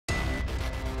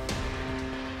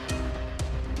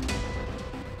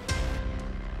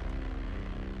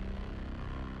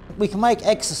We can make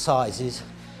exercises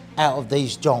out of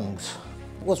these jongs.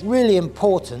 What's really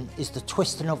important is the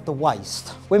twisting of the waist.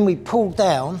 When we pull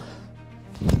down,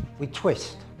 we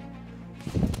twist.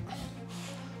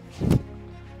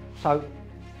 So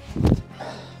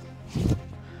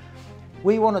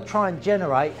we want to try and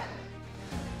generate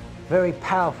very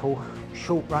powerful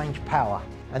short range power.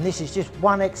 And this is just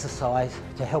one exercise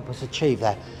to help us achieve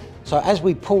that. So as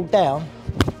we pull down,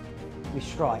 we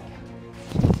strike.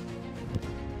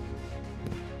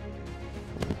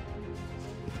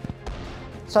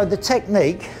 So the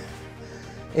technique,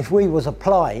 if we was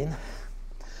applying,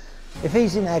 if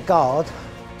he's in our guard,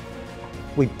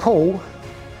 we pull,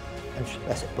 and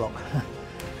that's it, block,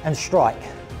 and strike.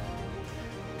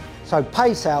 So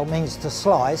Paisao means to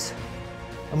slice,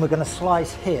 and we're going to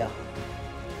slice here.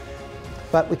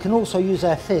 But we can also use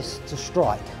our fist to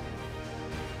strike.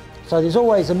 So there's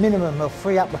always a minimum of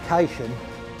 3 applications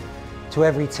to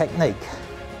every technique.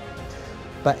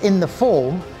 But in the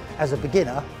form, as a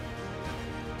beginner,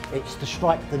 it's to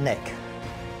strike the neck.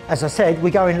 As I said, we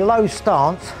go in low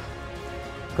stance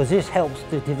because this helps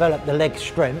to develop the leg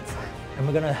strength, and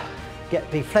we're going to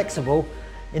be flexible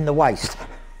in the waist.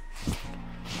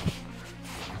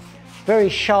 Very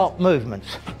sharp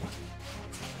movements.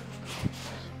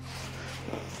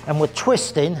 And we're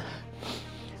twisting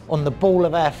on the ball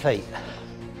of our feet.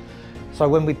 So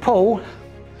when we pull,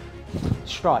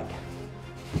 strike,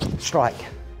 strike,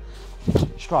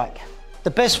 strike. The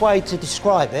best way to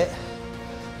describe it,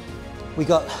 we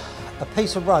got a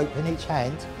piece of rope in each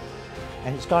hand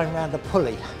and it's going around a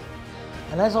pulley.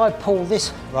 And as I pull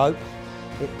this rope,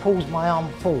 it pulls my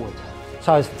arm forward.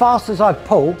 So as fast as I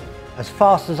pull, as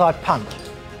fast as I punch.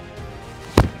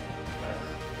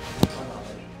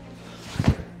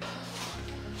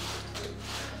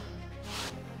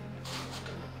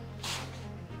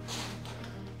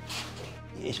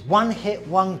 It's one hit,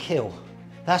 one kill.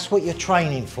 That's what you're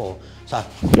training for. So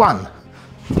 1,